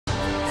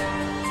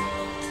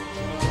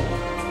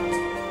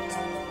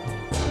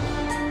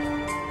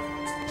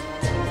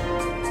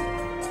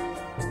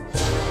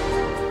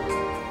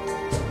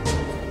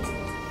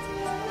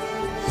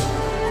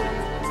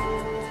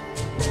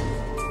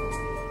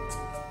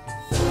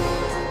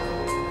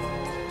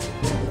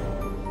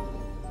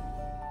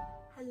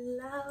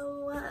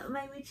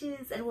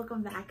witches, and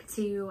welcome back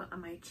to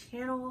my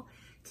channel.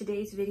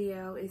 Today's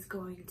video is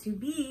going to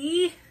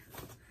be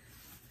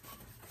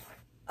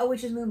a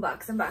Witch's Moon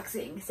box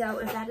unboxing. So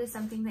if that is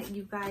something that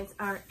you guys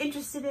are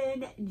interested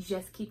in,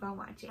 just keep on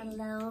watching.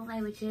 Hello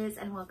my witches,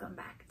 and welcome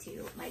back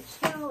to my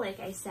channel.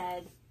 Like I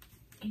said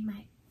in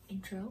my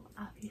intro,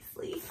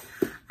 obviously.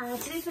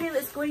 Today's video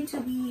is going to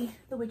be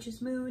the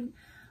Witch's Moon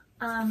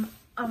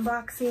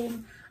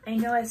unboxing. I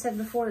know I said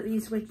before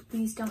that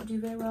these don't do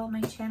very well on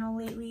my channel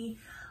lately,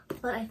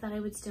 but I thought I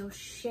would still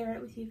share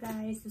it with you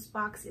guys. This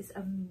box is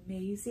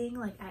amazing.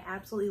 Like, I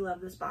absolutely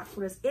love this box.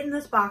 What is in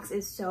this box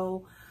is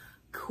so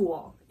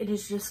cool. It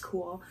is just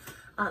cool.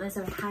 And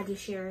so I had to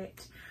share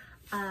it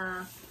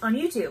on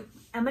YouTube.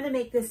 I'm going to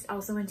make this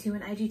also into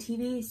an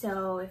IGTV,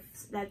 so if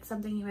that's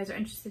something you guys are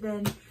interested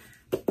in,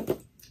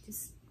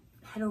 just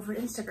head over to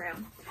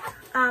Instagram.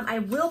 I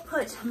will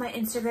put my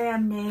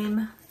Instagram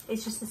name,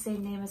 it's just the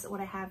same name as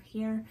what I have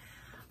here,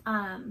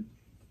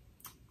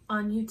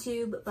 on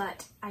YouTube,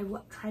 but I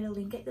will try to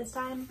link it this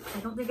time.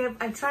 I don't think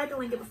I've tried to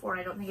link it before,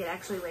 and I don't think it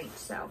actually linked.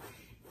 So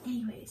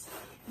anyways,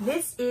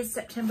 this is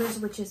September's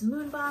Witch's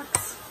Moon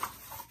box.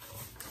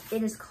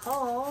 It is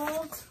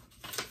called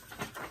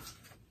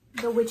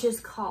The Witch's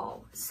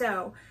Call.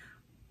 So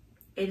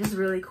it is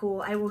really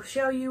cool. I will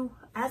show you,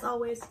 as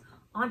always,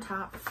 on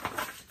top,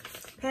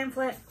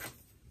 pamphlet.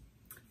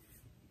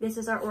 This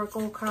is our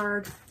Oracle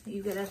card.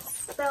 You get a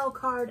spell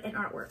card and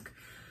artwork.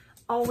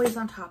 Always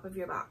on top of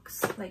your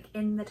box, like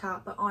in the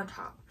top, but on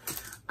top.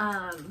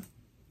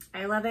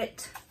 I love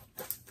it.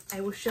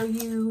 I will show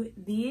you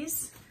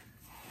these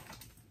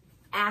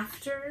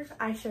after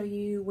I show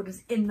you what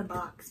is in the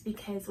box,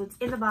 because what's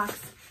in the box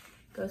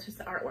goes with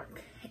the artwork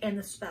and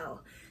the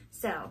spell.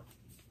 So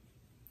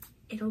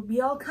it'll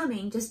be all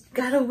coming, just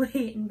gotta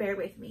wait and bear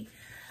with me.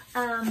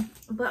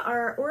 But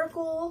our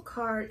Oracle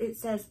card, it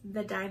says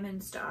the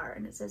Diamond Star,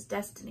 and it says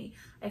Destiny.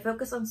 I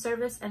focus on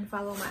service and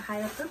follow my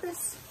higher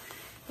purpose.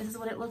 This is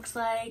what it looks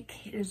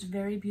like. It is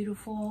very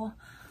beautiful.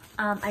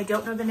 I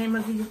don't know the name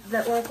of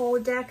the Oracle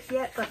deck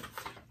yet, but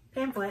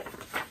pamphlet,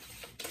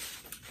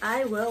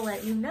 I will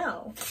let you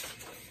know.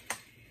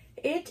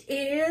 It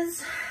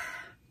is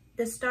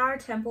the Star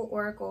Temple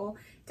Oracle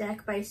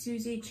deck by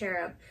Susie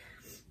Cherub.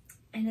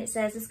 And it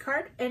says, this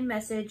card and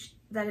message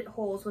that it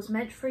holds was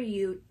meant for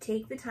you.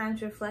 Take the time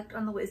to reflect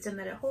on the wisdom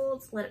that it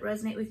holds, let it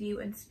resonate with you,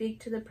 and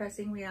speak to the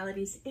pressing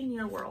realities in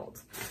your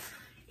world.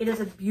 It is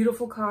a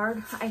beautiful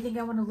card. I think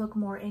I want to look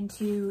more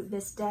into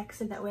this deck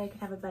so that way I can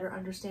have a better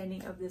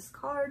understanding of this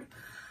card.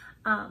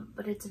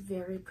 But it's a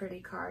very pretty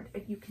card.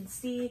 If you can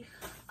see,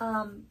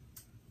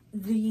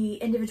 the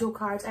individual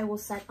cards I will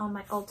set on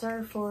my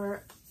altar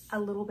for a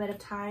little bit of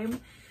time,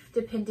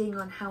 depending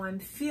on how I'm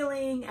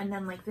feeling, and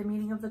then like the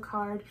meaning of the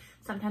card.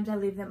 Sometimes I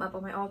leave them up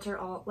on my altar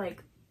all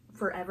like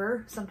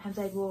forever. Sometimes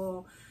I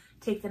will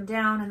take them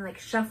down and like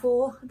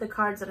shuffle the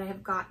cards that I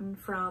have gotten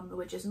from the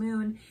Witch's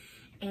Moon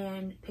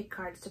and pick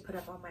cards to put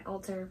up on my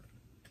altar.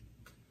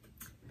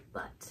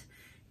 But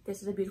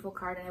this is a beautiful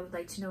card, and I would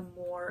like to know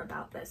more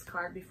about this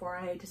card before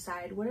I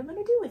decide what I'm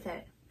going to do with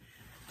it.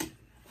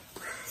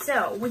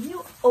 So when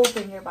you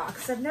open your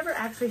box, I've never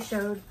actually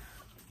showed,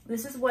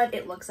 this is what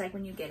it looks like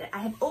when you get it. I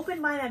have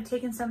opened mine, I've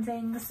taken some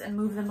things and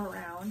moved them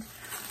around,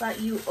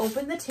 but you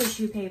open the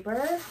tissue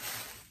paper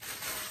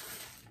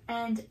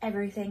and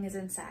everything is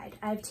inside.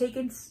 I've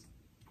taken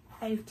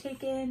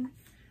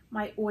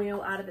my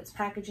oil out of its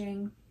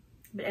packaging,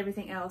 but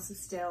everything else is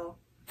still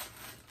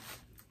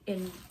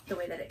in the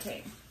way that it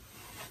came.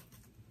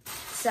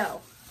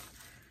 So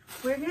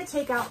we're gonna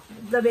take out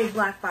the big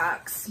black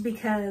box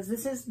because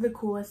this is the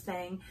coolest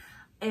thing.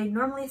 I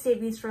normally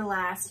save these for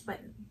last,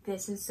 but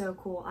this is so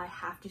cool. I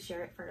have to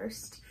share it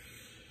first.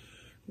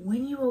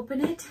 When you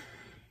open it,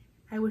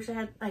 I wish I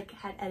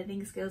had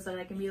editing skills that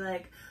I can be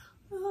like,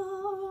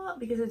 oh,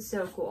 because it's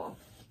so cool.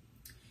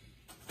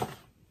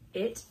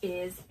 It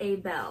is a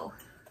bell,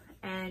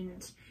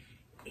 and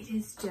it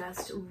is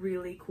just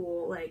really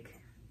cool. Like,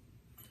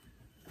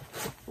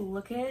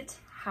 look at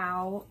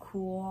how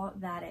cool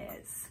that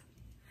is.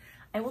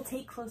 I will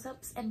take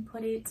close-ups and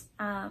put it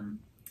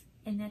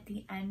in at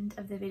the end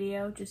of the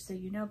video, just so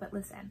you know, but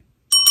listen.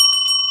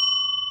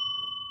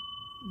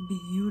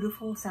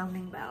 Beautiful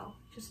sounding bell.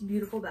 Just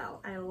beautiful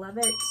bell. I love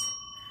it.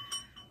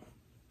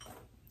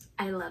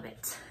 I love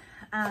it.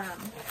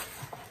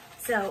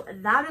 So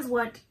that is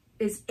what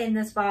is in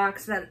this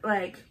box, that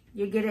like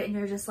you get it and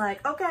you're just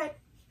like, okay,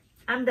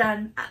 I'm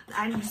done.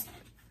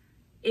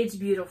 It's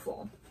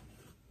beautiful.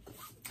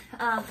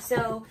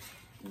 So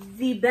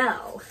the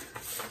bell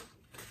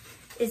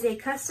is a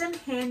custom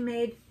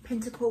handmade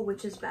pentacle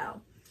witch's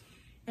bell.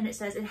 And it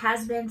says, it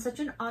has been such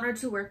an honor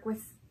to work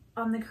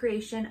on the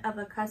creation of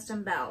a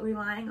custom bell,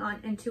 relying on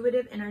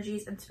intuitive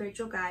energies and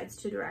spiritual guides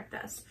to direct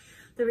us.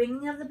 The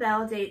ringing of the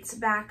bell dates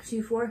back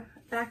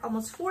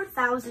almost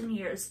 4,000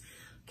 years,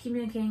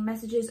 communicating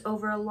messages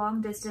over a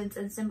long distance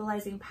and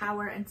symbolizing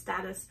power and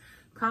status,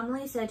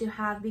 commonly said to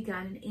have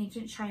begun in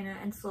ancient China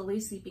and slowly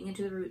seeping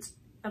into the roots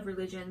of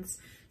religions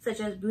such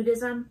as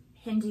Buddhism,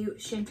 Hindu,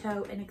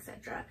 Shinto, and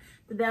etc.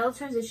 The bell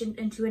transitioned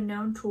into a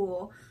known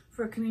tool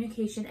for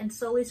communication and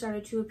slowly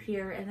started to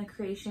appear in the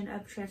creation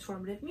of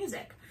transformative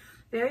music.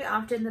 Very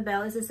often the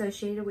bell is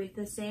associated with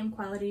the same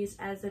qualities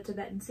as the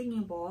Tibetan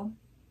singing bowl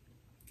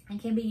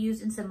and can be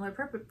used in similar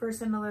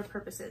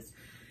purposes.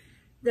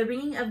 The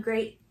ringing of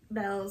great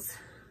bells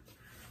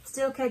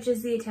still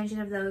catches the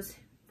attention of those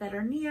that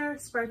are near,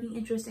 sparking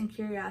interest and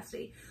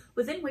curiosity.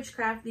 Within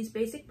witchcraft, these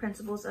basic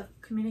principles of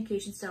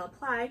communication still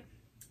apply,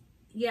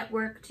 yet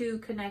work to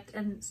connect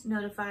and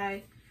notify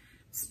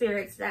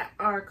spirits that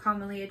are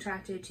commonly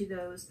attracted to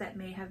those that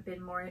may have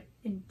been more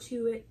in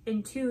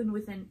tune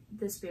within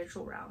the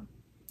spiritual realm.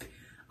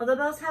 Although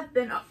bells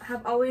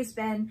have always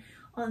been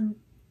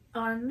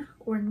on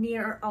or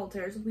near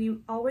altars, we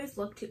always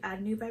look to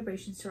add new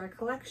vibrations to our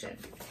collection.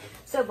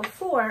 So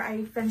before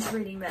I finish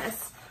reading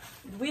this,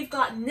 we've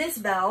gotten this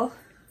bell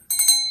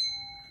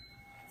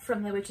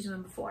from the Witch's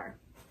Moon before.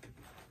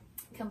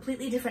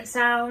 Completely different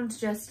sound,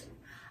 just,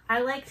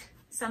 I liked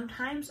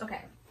sometimes,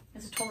 okay,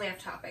 this is totally off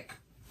topic.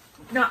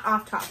 Not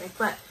off topic,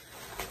 but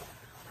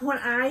when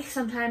I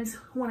sometimes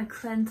want to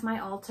cleanse my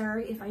altar,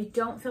 if I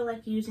don't feel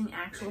like using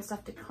actual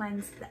stuff to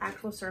cleanse the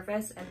actual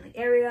surface and the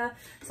area,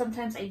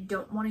 sometimes I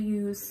don't want to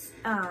use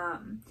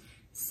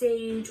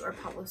sage or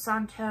Palo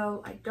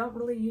Santo. I don't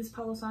really use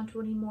Palo Santo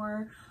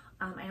anymore.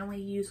 I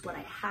only use what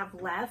I have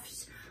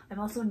left. I'm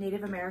also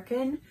Native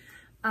American,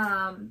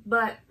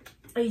 but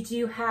I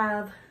do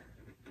have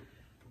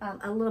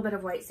a little bit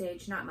of white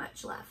sage, not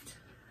much left.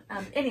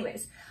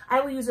 Anyways, I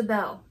will use a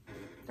bell.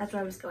 That's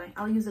where I was going.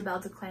 I'll use a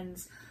bell to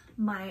cleanse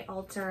my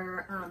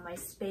altar, my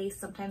space.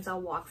 Sometimes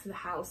I'll walk through the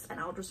house and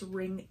I'll just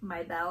ring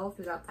my bell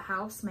throughout the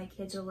house. My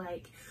kids are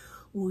like,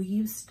 will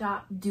you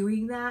stop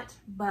doing that?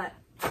 But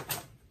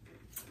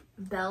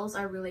bells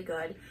are really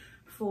good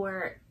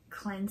for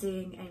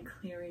cleansing and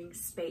clearing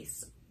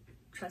space.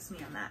 Trust me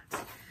on that.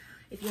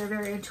 If you're a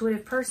very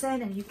intuitive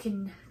person and you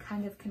can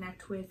kind of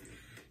connect with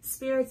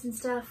spirits and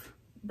stuff,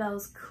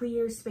 bells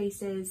clear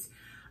spaces.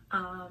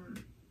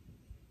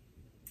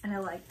 And I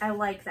like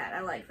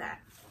that.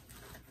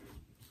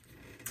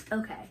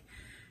 Okay,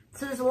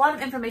 so there's a lot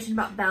of information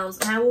about bells,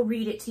 and I will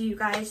read it to you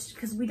guys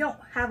because we don't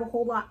have a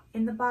whole lot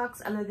in the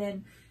box other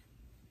than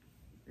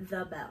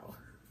the bell.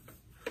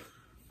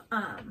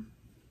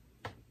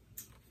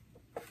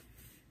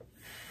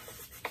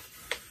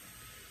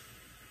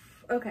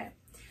 Okay,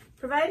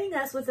 providing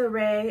us with an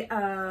array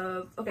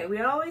of, we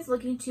are always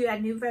looking to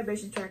add new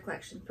vibrations to our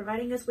collection,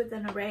 providing us with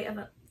an array of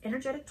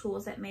energetic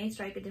tools that may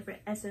strike a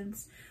different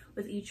essence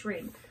with each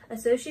ring.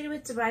 Associated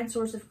with divine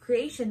source of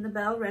creation, the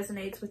bell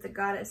resonates with the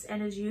goddess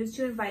and is used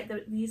to invite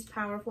these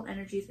powerful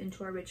energies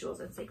into our rituals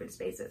and sacred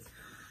spaces.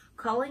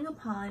 Calling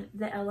upon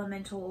the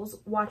elementals,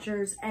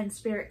 watchers, and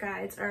spirit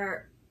guides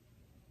are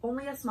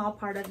only a small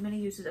part of many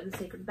uses of the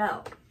sacred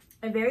bell.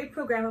 A very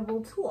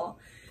programmable tool,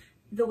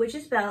 the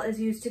witch's bell is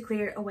used to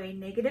clear away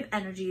negative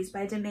energies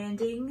by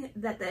demanding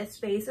that the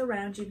space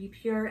around you be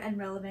pure and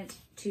relevant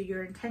to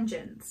your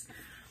intentions.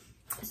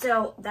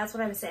 So that's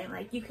what I was saying,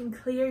 like you can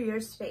clear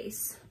your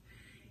space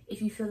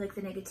if you feel like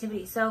the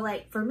negativity. So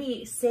like for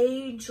me,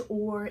 sage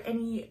or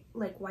any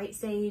like white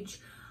sage,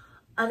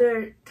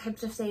 other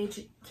types of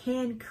sage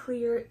can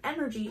clear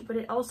energy, but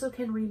it also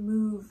can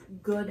remove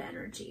good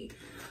energy.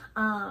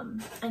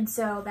 And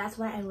so that's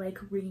why I like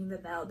ringing the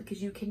bell,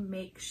 because you can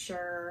make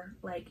sure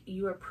like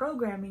you are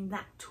programming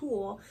that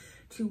tool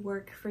to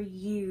work for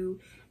you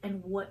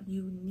and what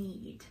you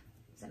need.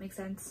 Does that make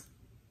sense?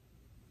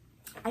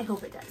 I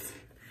hope it does.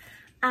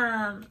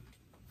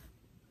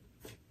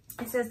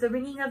 It says the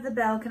ringing of the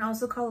bell can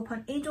also call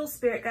upon angels,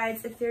 spirit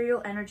guides,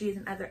 ethereal energies,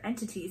 and other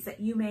entities that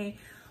you may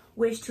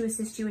wish to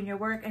assist you in your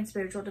work and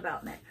spiritual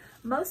development.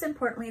 Most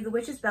importantly, the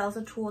witch's bell is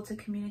a tool to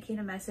communicate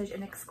a message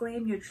and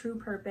exclaim your true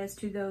purpose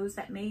to those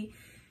that may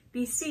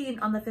be seen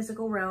on the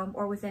physical realm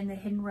or within the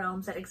hidden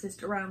realms that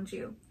exist around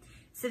you.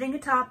 Sitting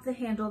atop the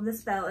handle of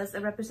this bell is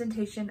a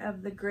representation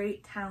of the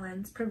great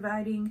talons,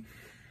 providing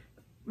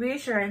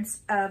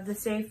reassurance of the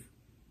safe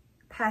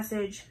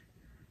passage.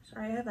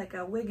 Sorry, I have like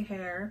a wig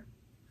hair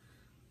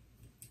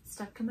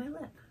stuck to my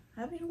lip.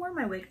 I haven't even worn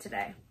my wig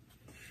today.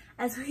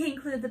 As we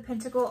include the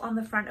pentacle on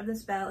the front of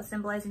this bell,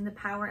 symbolizing the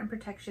power and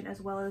protection,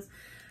 as well as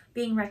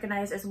being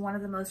recognized as one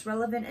of the most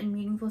relevant and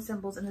meaningful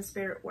symbols in the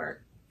spirit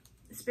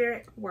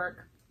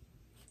work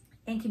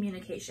and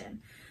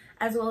communication.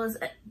 As well as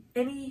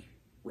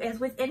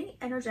with any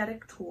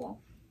energetic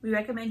tool, we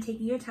recommend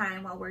taking your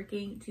time while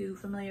working to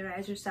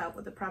familiarize yourself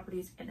with the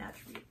properties and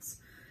attributes.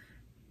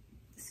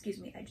 Excuse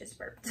me, I just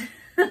burped.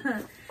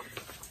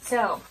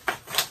 So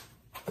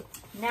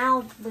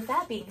now with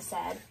that being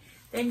said,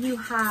 then you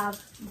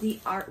have the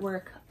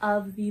artwork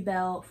of the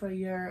bell for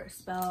your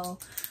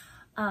spell,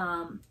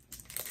 for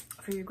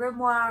your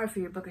grimoire, for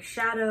your book of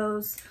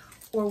shadows,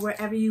 or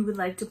wherever you would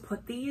like to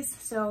put these.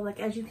 So like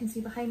as you can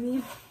see behind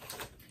me,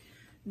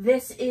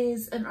 this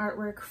is an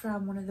artwork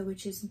from one of the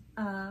witch's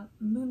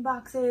moon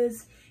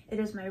boxes. It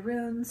is my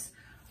runes.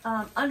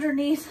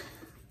 Underneath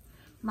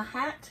my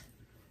hats,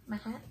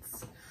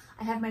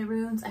 I have my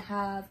runes. I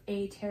have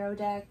a tarot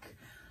deck.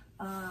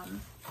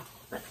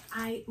 But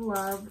I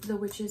love the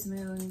Witch's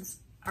Moon's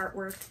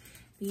artwork.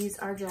 These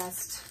are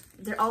just,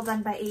 they're all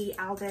done by A.E.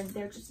 Alden.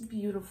 They're just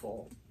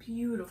beautiful,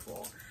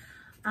 beautiful.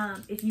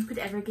 If you could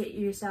ever get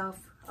yourself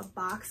a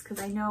box, because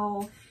I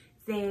know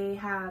they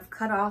have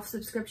cut off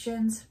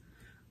subscriptions,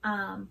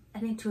 I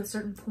think to a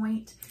certain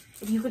point.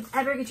 If you could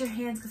ever get your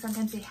hands, because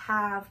sometimes they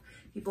have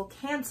people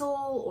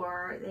cancel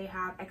or they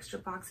have extra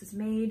boxes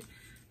made,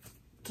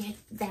 get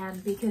them,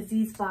 because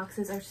these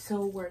boxes are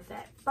so worth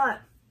it.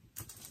 But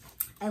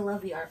I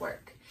love the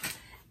artwork.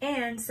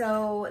 And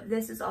so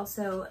this is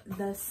also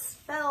the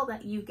spell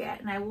that you get,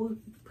 and I will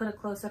put a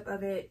close-up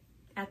of it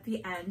at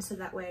the end so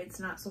that way it's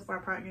not so far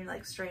apart and you're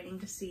like straining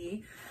to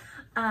see.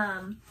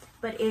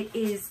 But it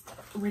is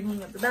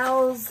Ringing of the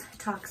Bells. It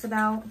talks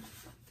about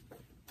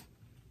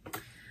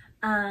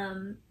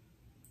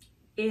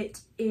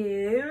it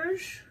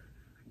is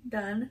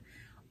done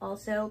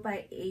also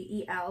by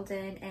A.E.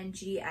 Alden and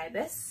G.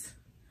 Ibis.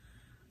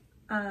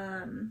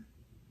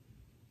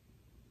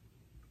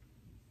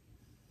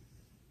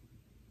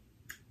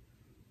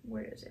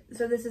 Where is it?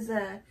 So this is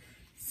a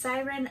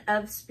Siren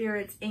of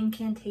Spirits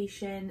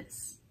incantation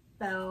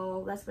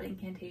spell. That's what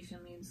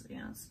incantation means, you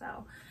know,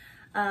 spell.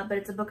 But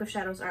it's a Book of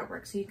Shadows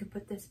artwork, so you can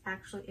put this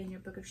actually in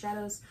your Book of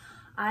Shadows.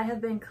 I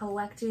have been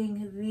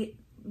collecting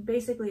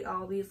basically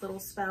all these little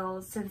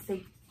spells since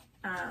they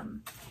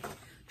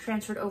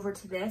transferred over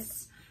to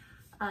this.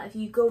 If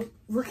you go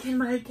look in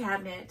my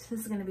cabinet,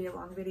 this is going to be a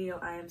long video,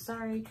 I am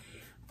sorry.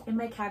 In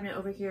my cabinet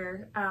over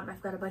here,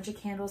 I've got a bunch of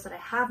candles that I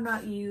have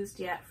not used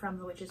yet from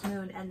the Witch's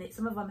Moon, and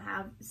some of them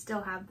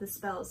still have the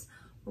spells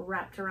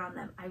wrapped around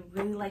them. I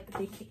really like that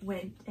they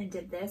went and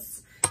did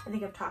this. I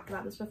think I've talked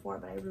about this before,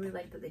 but I really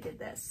like that they did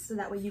this. So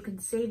that way you can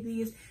save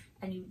these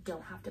and you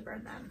don't have to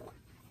burn them.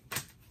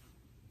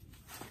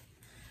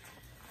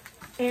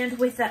 And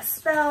with that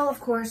spell, of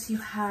course, you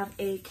have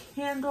a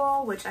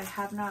candle, which I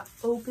have not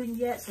opened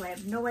yet, so I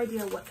have no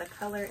idea what the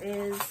color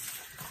is.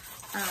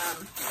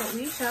 But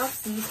we shall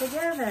see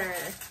together.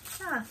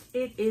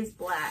 It is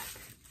black.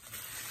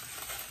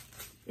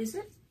 Is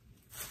it?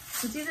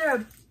 It's either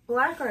a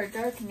black or a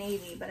dark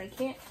navy, but I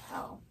can't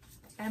tell.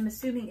 I'm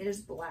assuming it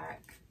is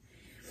black.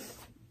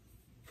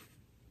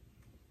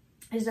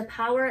 It's a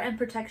power and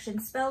protection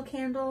spell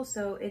candle,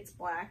 so it's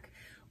black.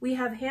 We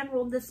have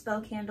hand-rolled this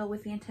spell candle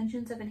with the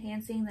intentions of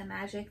enhancing the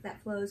magic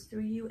that flows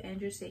through you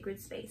and your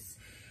sacred space.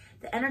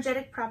 The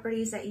energetic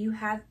properties that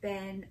have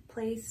been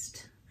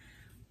placed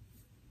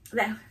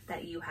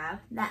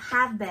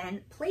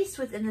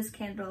within this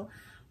candle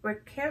were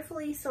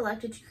carefully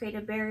selected to create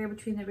a barrier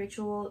between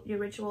your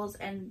rituals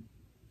and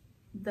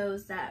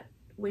those that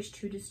wish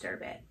to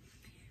disturb it.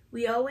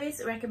 We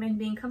always recommend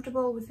being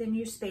comfortable within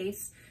your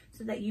space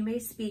so that you may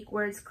speak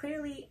words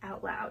clearly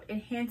out loud,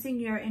 enhancing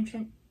your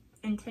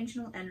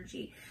intentional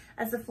energy.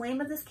 As the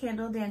flame of this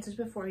candle dances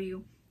before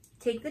you,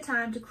 take the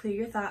time to clear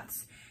your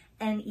thoughts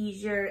and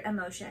ease your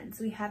emotions.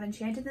 We have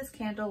enchanted this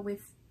candle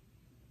with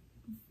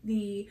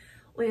the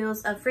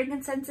oils of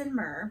frankincense and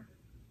myrrh.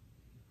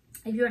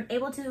 If you're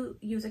unable to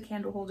use a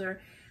candle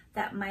holder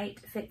that might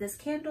fit this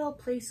candle,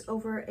 place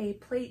over a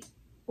plate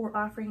or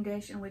offering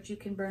dish in which you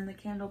can burn the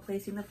candle,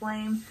 placing the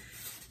flame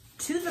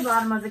to the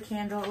bottom of the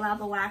candle. Allow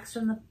the wax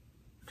to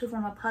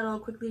form a puddle.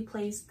 Quickly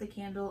place the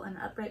candle in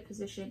an upright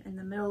position in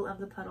the middle of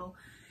the puddle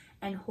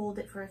and hold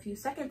it for a few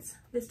seconds.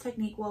 This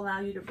technique will allow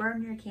you to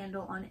burn your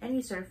candle on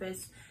any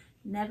surface.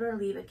 Never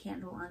leave a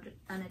candle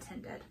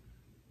unattended.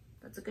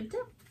 That's a good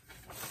tip.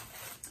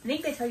 I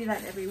think they tell you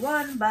that in every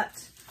one,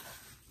 but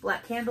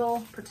black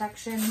candle,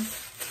 protection.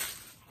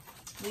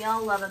 We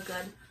all love a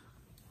good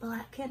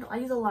black candle. I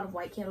use a lot of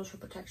white candles for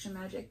protection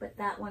magic, but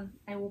that one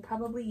I will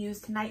probably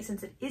use tonight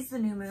since it is the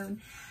new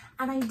moon.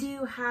 And I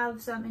do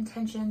have some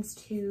intentions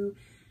to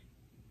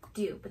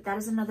do, but that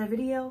is another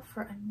video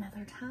for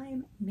another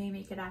time. May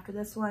make it after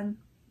this one.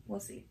 We'll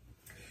see.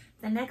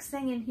 The next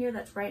thing in here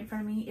that's right in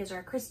front of me is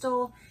our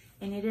crystal,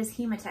 and it is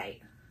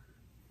hematite.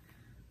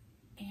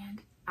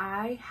 And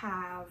I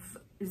have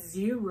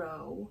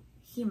 0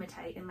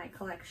 hematite in my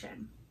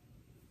collection.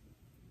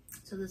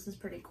 So this is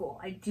pretty cool.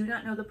 I do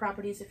not know the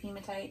properties of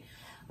hematite.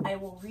 I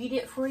will read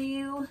it for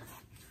you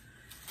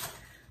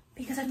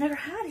because I've never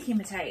had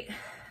hematite.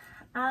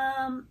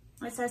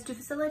 It says, to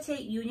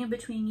facilitate union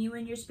between you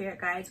and your spirit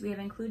guides, we have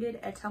included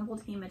a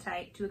tumbled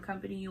hematite to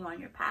accompany you on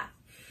your path.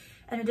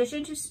 In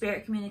addition to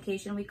spirit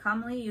communication, we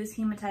commonly use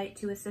hematite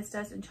to assist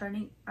us in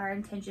turning our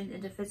intentions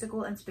into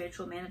physical and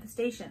spiritual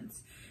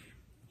manifestations.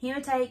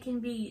 Hematite can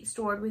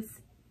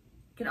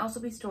also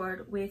be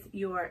stored with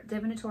your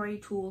divinatory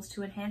tools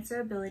to enhance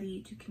their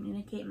ability to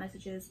communicate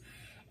messages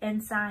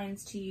and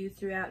signs to you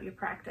throughout your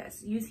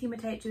practice. Use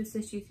hematite to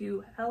assist you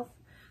through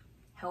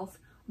health,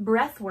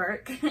 breath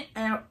work,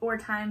 or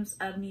times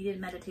of needed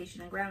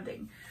meditation and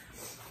grounding.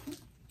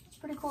 It's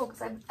pretty cool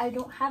because I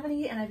don't have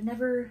any, and I've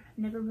never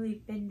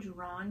really been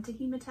drawn to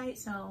hematite,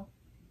 so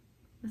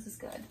this is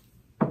good.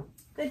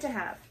 Good to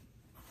have.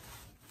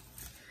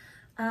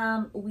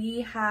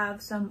 We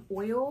have some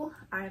oil.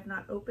 I have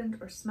not opened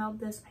or smelled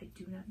this. I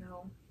do not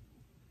know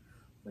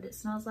what it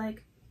smells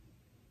like.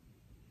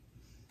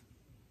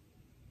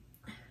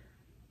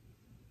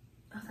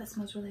 Oh, that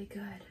smells really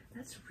good.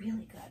 That's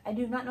really good. I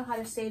do not know how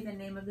to say the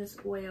name of this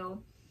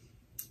oil.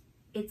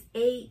 It's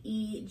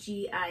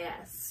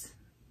Aegis.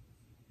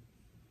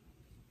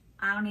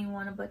 I don't even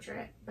want to butcher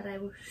it, but I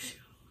will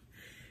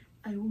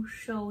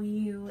show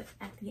you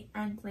at the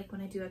end, like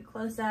when I do a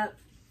close-up.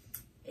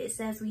 It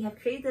says, we have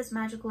created this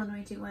magical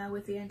anointing oil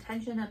with the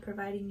intention of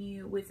providing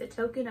you with a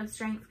token of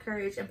strength,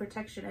 courage, and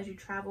protection as you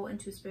travel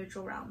into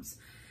spiritual realms.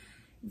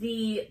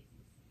 The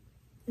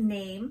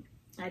name,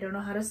 I don't know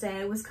how to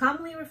say, was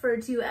commonly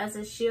referred to as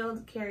a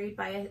shield carried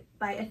by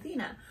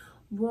Athena.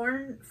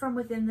 Born from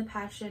within the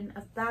passion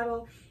of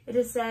battle, it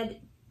is said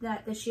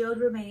that the shield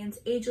remains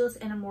ageless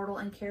and immortal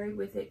and carried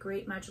with it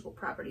great magical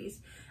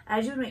properties.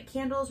 As you make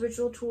candles,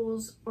 ritual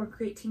tools, or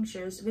create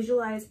tinctures,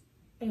 visualize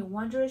a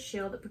wondrous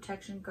shield of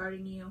protection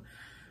guarding you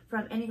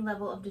from any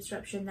level of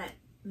disruption that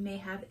may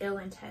have ill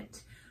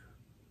intent.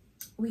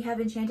 We have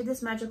enchanted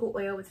this magical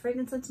oil with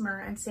frankincense, myrrh,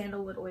 and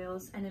sandalwood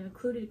oils, and have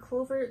included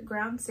clover,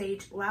 ground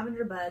sage,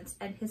 lavender buds,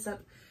 and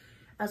hyssop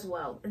as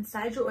well.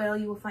 Inside your oil,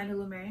 you will find a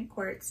Lemurian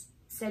quartz,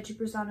 said to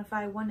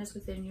personify oneness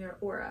within your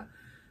aura.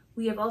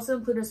 We have also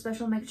included a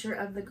special mixture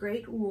of the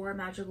Great Roar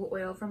magical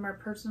oil from our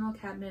personal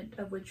cabinet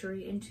of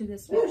witchery into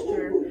this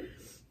mixture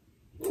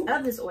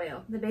of this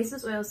oil. The base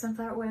of this oil is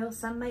sunflower oil.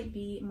 Some might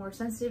be more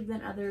sensitive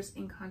than others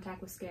in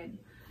contact with skin.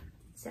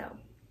 So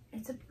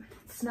it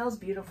smells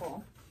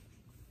beautiful.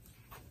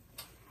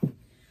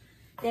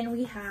 Then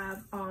we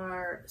have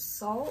our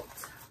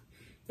salt.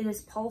 It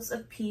is Pulse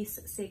of Peace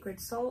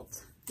Sacred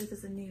Salt. This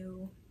is a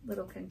new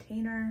little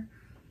container.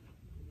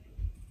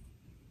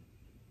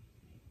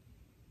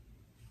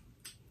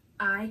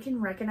 I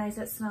can recognize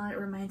that smell. It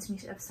reminds me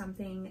of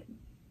something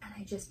and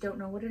I just don't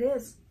know what it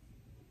is.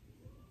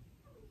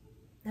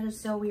 That is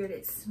so weird.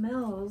 It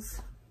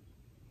smells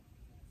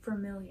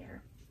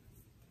familiar.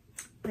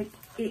 Like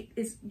it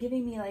is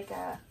giving me like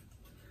a,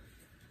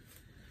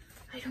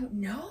 I don't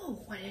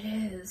know what it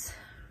is.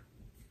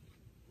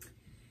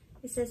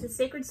 It says the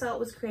sacred salt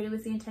was created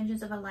with the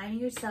intentions of aligning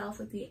yourself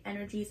with the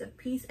energies of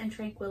peace and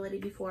tranquility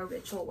before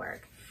ritual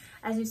work.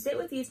 As you sit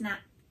with these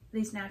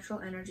natural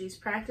energies,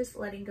 practice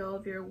letting go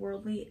of your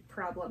worldly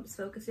problems,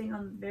 focusing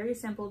on the very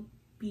simple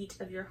beat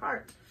of your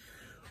heart.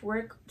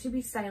 Work to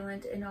be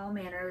silent in all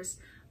manners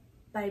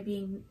by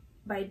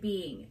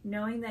being,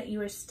 knowing that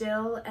you are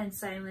still and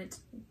silent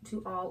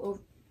to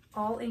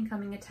all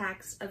incoming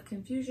attacks of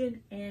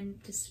confusion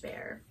and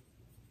despair.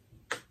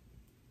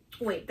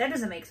 Wait, that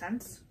doesn't make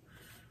sense.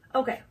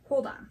 Okay,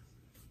 hold on.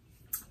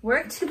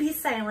 Work to be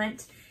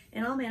silent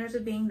in all manners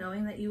of being,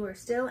 knowing that you are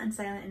still and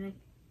silent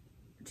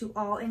to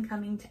all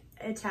incoming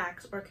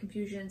attacks or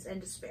confusions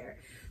and despair.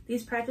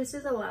 These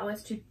practices allow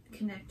us to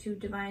connect to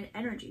divine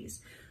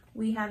energies.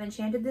 We have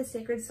enchanted this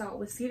sacred salt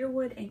with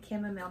cedarwood and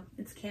chamomile.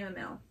 It's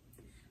chamomile.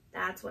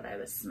 That's what I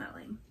was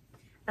smelling.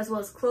 As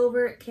well as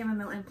clover,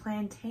 chamomile, and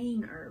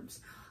plantain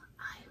herbs.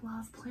 I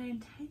love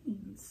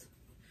plantains.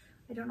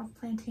 I don't know if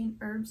plantain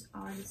herbs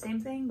are the same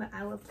thing, but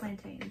I love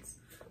plantains.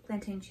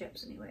 Plantain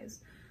chips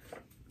anyways.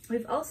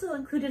 We've also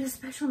included a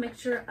special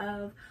mixture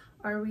of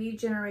our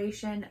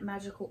regeneration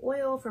magical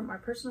oil from our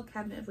personal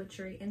cabinet of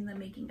witchery in the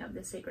making of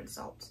the sacred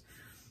salt.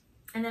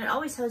 And then it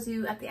always tells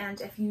you at the end,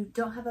 if you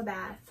don't have a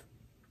bath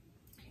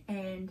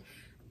and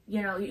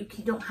you know you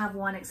don't have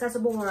one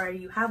accessible, or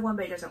you have one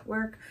but it doesn't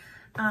work,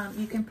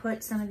 you can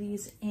put some of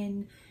these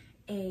in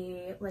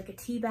a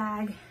tea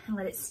bag and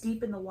let it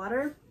steep in the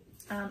water,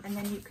 and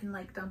then you can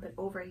like dump it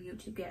over you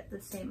to get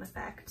the same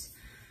effect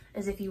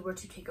as if you were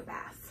to take a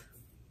bath.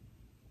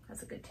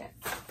 That's a good tip.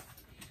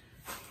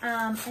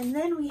 And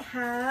then we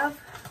have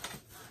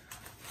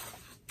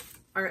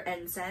our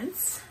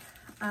incense.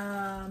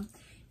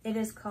 It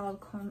is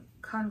called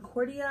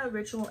Concordia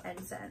Ritual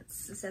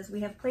Incense. It says,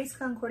 we have placed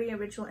Concordia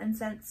Ritual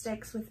Incense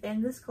sticks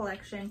within this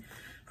collection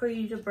for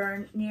you to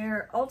burn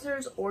near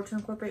altars or to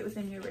incorporate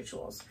within your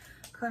rituals.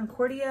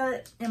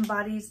 Concordia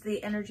embodies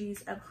the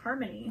energies of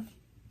harmony.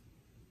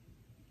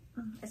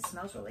 It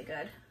smells really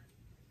good.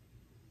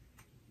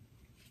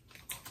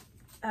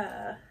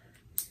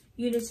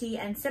 Unity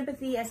and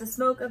sympathy. As the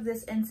smoke of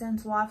this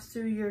incense wafts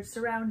through your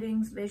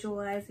surroundings,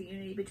 visualize the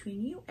unity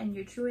between you and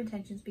your true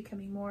intentions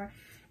becoming more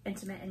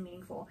intimate and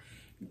meaningful.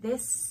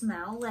 This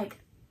smell, like,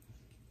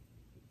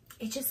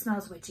 it just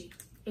smells witchy.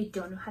 I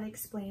don't know how to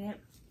explain it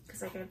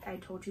because like I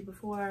told you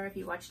before, if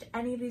you watched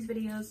any of these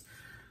videos,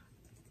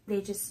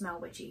 they just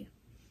smell witchy.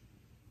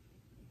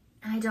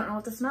 And I don't know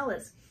what the smell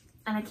is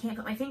and I can't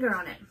put my finger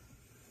on it.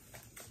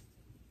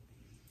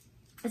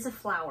 It's a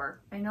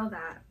flower. I know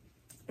that.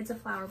 It's a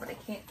flower, but I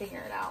can't figure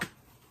it out.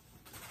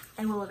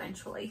 I will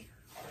eventually.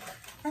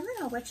 And then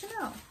I'll let you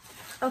know.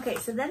 Okay,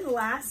 so then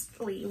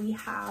lastly, we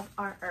have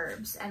our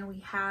herbs. And we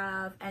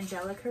have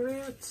angelica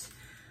root,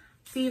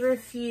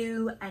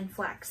 feverfew, and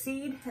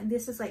flaxseed. And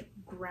this is like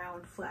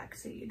ground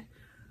flaxseed,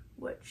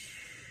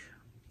 which...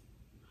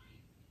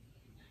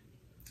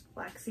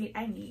 Flaxseed,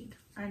 I need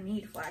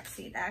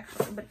flaxseed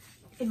actually, but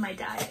in my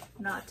diet,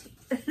 not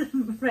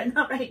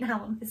right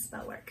now on my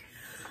spell work.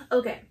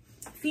 Okay,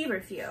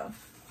 feverfew.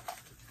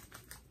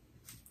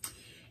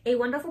 A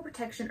wonderful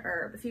protection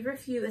herb,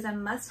 feverfew is a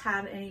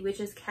must-have in a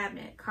witch's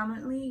cabinet.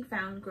 Commonly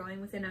found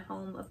growing within a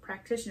home of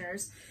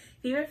practitioners,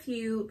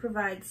 feverfew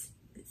provides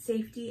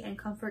safety and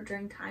comfort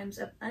during times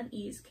of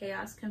unease,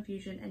 chaos,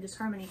 confusion, and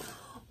disharmony.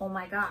 Oh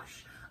my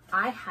gosh,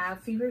 I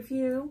have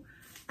feverfew,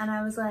 and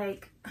I was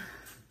like,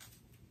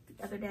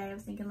 the other day I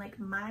was thinking like, if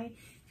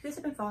you guys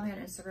have been following me on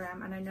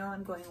Instagram, and I know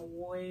I'm going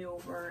way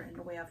over and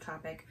way off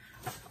topic,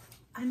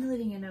 I'm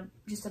living in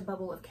just a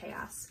bubble of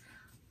chaos.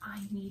 I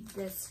need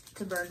this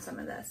to burn some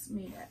of this.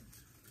 Need it.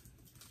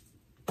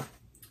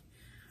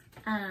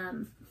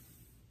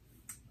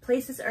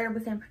 Place this herb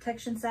within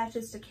protection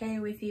sachets to carry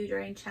with you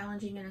during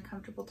challenging and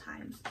uncomfortable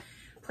times.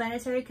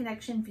 Planetary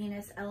connection,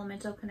 Venus.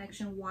 Elemental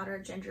connection, water,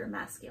 gender,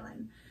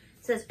 masculine.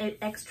 It says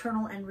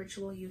external and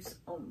ritual use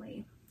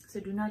only. So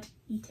do not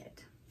eat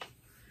it.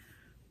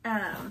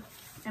 And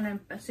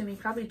I'm assuming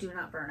probably do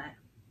not burn it.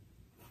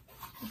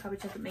 You probably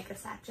have to make a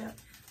sachet,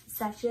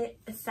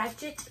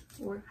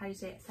 or how do you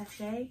say it,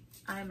 sachet?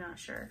 I'm not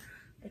sure.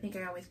 I think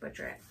I always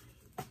butcher it.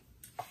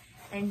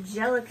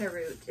 Angelica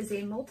root is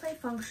a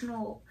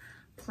multifunctional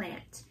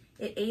plant.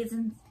 It aids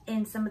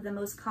in some of the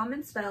most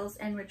common spells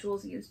and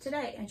rituals used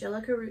today.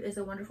 Angelica root is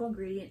a wonderful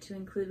ingredient to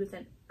include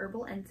within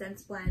herbal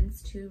incense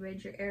blends to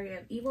rid your area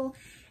of evil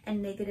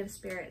and negative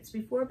spirits.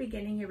 Before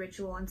beginning your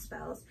ritual and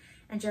spells,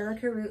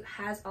 Angelica root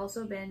has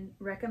also been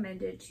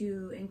recommended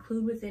to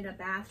include within a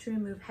bath to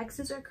remove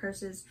hexes or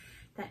curses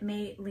that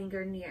may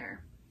linger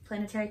near.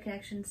 Planetary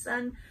connection,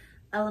 sun.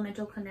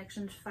 Elemental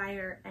connections,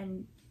 fire,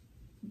 and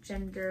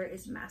gender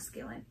is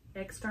masculine.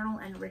 External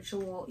and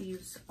ritual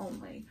use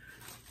only.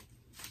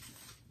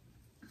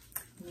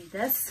 Need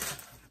this.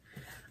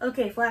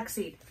 Okay,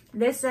 flaxseed.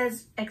 This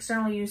says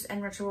external use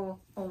and ritual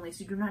only,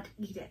 so do not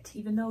eat it.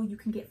 Even though you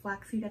can get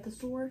flaxseed at the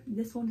store,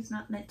 this one is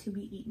not meant to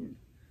be eaten.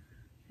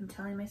 I'm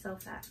telling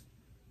myself that.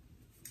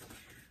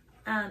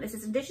 It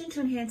says, in addition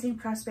to enhancing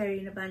prosperity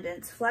and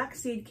abundance,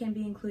 flaxseed can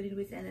be included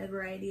within a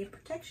variety of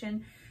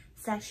protection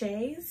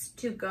sachets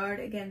to guard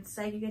against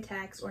psychic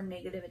attacks or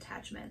negative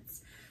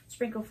attachments.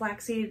 Sprinkle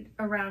flaxseed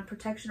around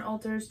protection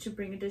altars to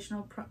bring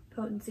additional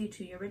potency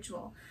to your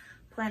ritual.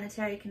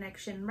 Planetary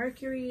connection,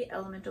 Mercury.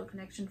 Elemental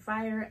connection,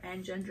 fire,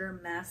 and gender,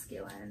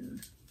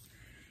 masculine.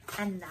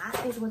 And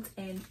that is what's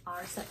in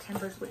our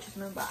September's Witch's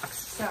Moon box.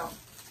 So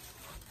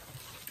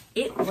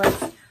it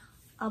was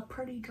a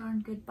pretty darn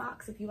good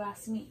box if you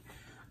ask me.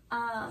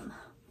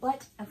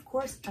 But of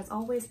course, as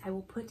always, I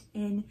will put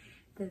in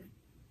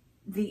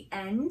the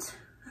end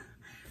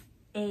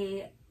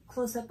a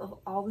close-up of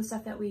all the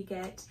stuff that we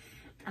get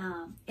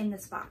in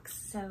this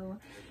box. So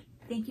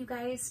thank you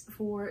guys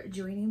for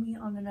joining me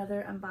on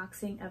another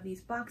unboxing of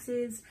these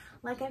boxes.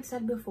 Like I've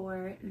said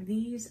before,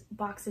 these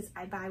boxes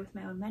I buy with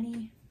my own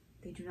money.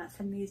 They do not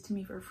send these to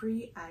me for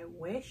free. I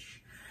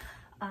wish.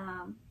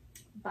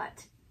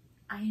 But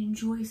I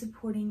enjoy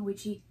supporting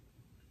witchy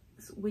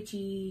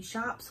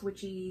shops,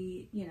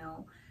 witchy, you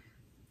know,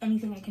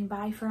 anything I can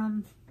buy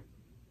from,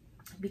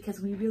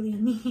 because we really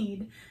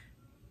need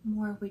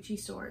more witchy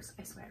stores.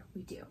 I swear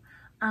we do.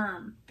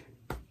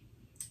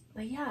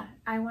 But yeah,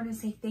 I want to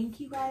say thank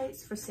you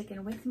guys for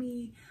sticking with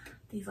me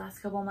these last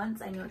couple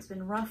months. I know it's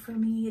been rough for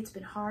me. It's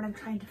been hard. I'm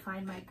trying to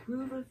find my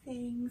groove of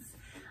things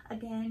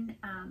again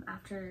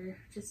after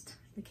just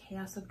the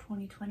chaos of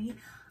 2020.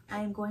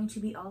 I'm going to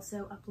be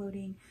also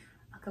uploading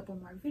a couple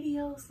more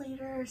videos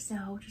later,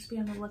 so just be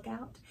on the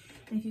lookout.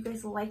 And if you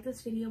guys like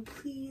this video,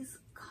 please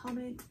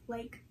comment,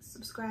 like,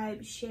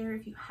 subscribe, share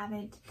if you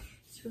haven't.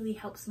 This really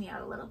helps me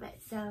out a little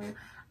bit. So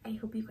I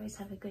hope you guys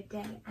have a good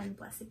day, and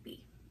blessed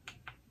be.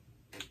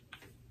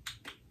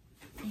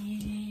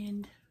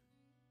 And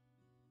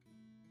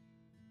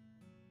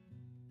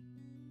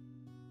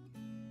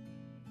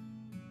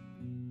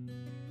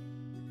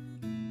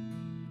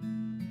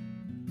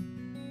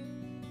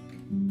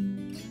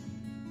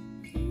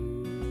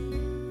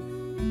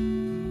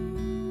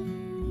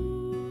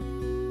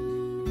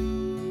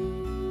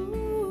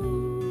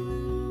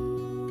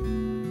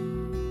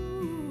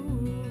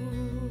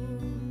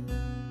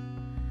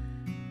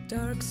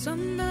dark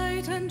some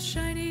night and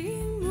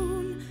shining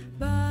moon,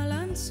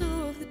 balance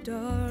of the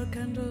dark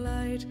and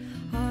light,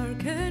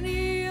 hark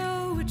any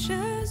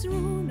witch's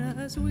rune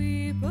as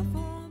we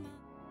perform.